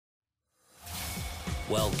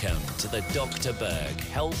Welcome to the Dr. Berg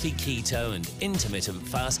Healthy Keto and Intermittent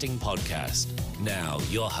Fasting Podcast. Now,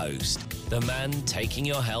 your host, the man taking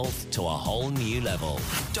your health to a whole new level,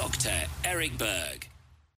 Dr. Eric Berg.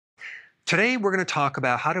 Today, we're going to talk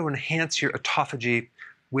about how to enhance your autophagy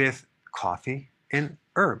with coffee and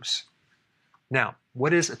herbs. Now,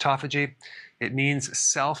 what is autophagy? It means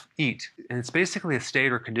self-eat, and it's basically a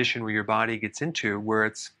state or condition where your body gets into where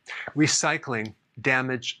it's recycling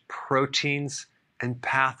damaged proteins and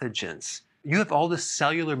pathogens. You have all this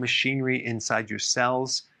cellular machinery inside your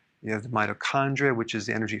cells. You have the mitochondria, which is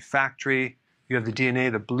the energy factory. You have the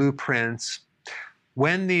DNA, the blueprints.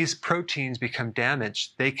 When these proteins become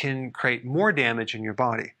damaged, they can create more damage in your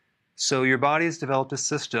body. So your body has developed a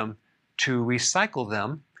system to recycle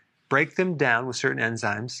them, break them down with certain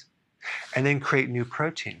enzymes, and then create new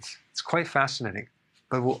proteins. It's quite fascinating,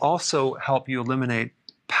 but it will also help you eliminate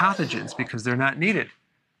pathogens because they're not needed.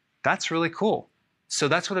 That's really cool. So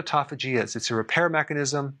that's what autophagy is. It's a repair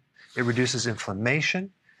mechanism. It reduces inflammation,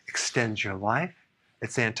 extends your life.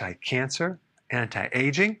 It's anti-cancer,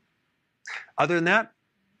 anti-aging. Other than that,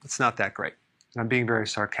 it's not that great. I'm being very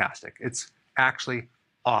sarcastic. It's actually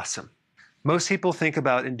awesome. Most people think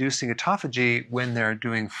about inducing autophagy when they're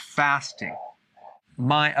doing fasting.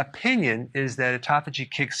 My opinion is that autophagy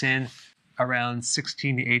kicks in around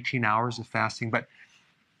 16 to 18 hours of fasting, but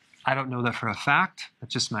I don't know that for a fact.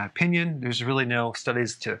 That's just my opinion. There's really no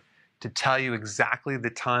studies to tell you exactly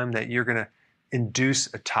the time that you're going to induce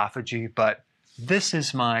autophagy, but this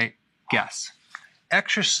is my guess.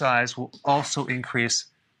 Exercise will also increase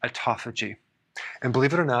autophagy. And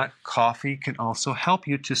believe it or not, coffee can also help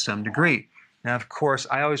you to some degree. Now, of course,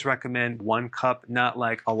 I always recommend 1 cup, not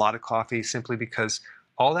like a lot of coffee, simply because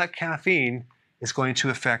all that caffeine is going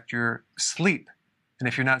to affect your sleep. And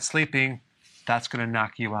if you're not sleeping, that's going to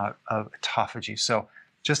knock you out of autophagy. So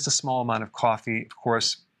just a small amount of coffee. Of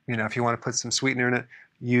course, if you want to put some sweetener in it,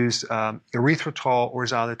 use erythritol or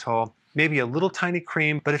xylitol, maybe a little tiny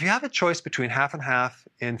cream. But if you have a choice between half and half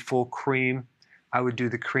and full cream, I would do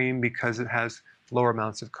the cream because it has lower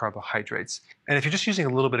amounts of carbohydrates. And if you're just using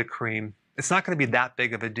a little bit of cream, it's not going to be that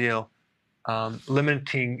big of a deal,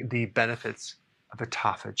 limiting the benefits of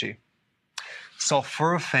autophagy.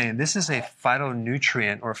 Sulforaphane, this is a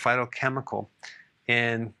phytonutrient or phytochemical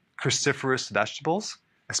in cruciferous vegetables,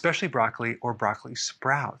 especially broccoli or broccoli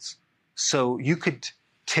sprouts. So you could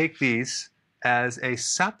take these as a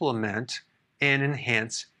supplement and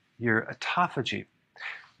enhance your autophagy.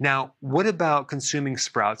 Now, what about consuming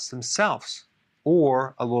sprouts themselves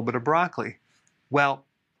or a little bit of broccoli? Well,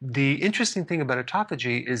 the interesting thing about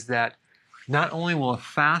autophagy is that not only will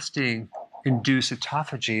fasting induce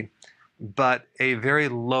autophagy, but a very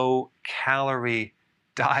low-calorie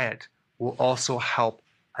diet will also help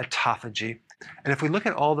autophagy. And if we look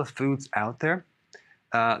at all the foods out there,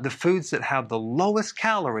 the foods that have the lowest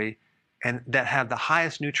calorie and that have the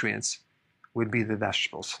highest nutrients would be the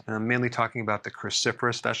vegetables. And I'm mainly talking about the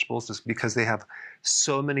cruciferous vegetables just because they have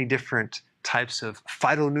so many different types of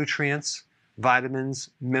phytonutrients,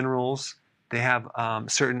 vitamins, minerals. They have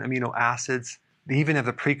certain amino acids. They even have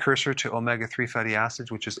the precursor to omega-3 fatty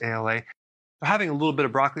acids, which is ALA. So having a little bit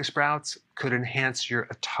of broccoli sprouts could enhance your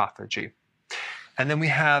autophagy. And then we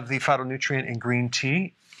have the phytonutrient in green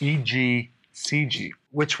tea, EGCG,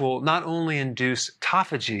 which will not only induce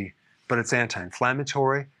autophagy, but it's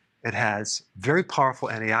anti-inflammatory. It has very powerful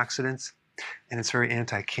antioxidants, and it's very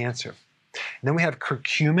anti-cancer. And then we have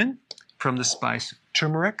curcumin from the spice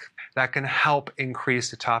turmeric that can help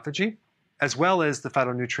increase autophagy, as well as the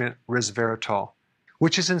phytonutrient resveratrol,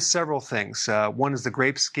 which is in several things. One is the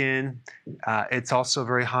grape skin. It's also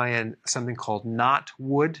very high in something called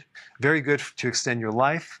knotwood, very good to extend your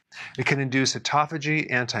life. It can induce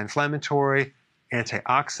autophagy, anti-inflammatory,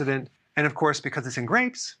 antioxidant, and of course, because it's in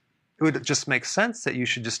grapes, it would just make sense that you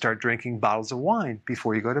should just start drinking bottles of wine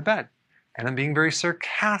before you go to bed. And I'm being very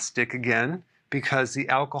sarcastic again, because the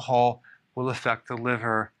alcohol will affect the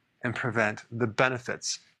liver and prevent the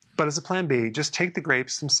benefits. But as a plan B, just take the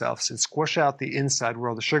grapes themselves and squish out the inside where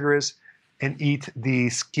all the sugar is and eat the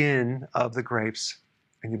skin of the grapes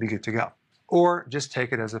and you'll be good to go. Or just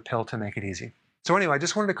take it as a pill to make it easy. So anyway, I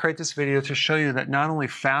just wanted to create this video to show you that not only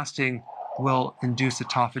fasting will induce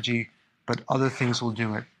autophagy, but other things will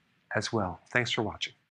do it as well. Thanks for watching.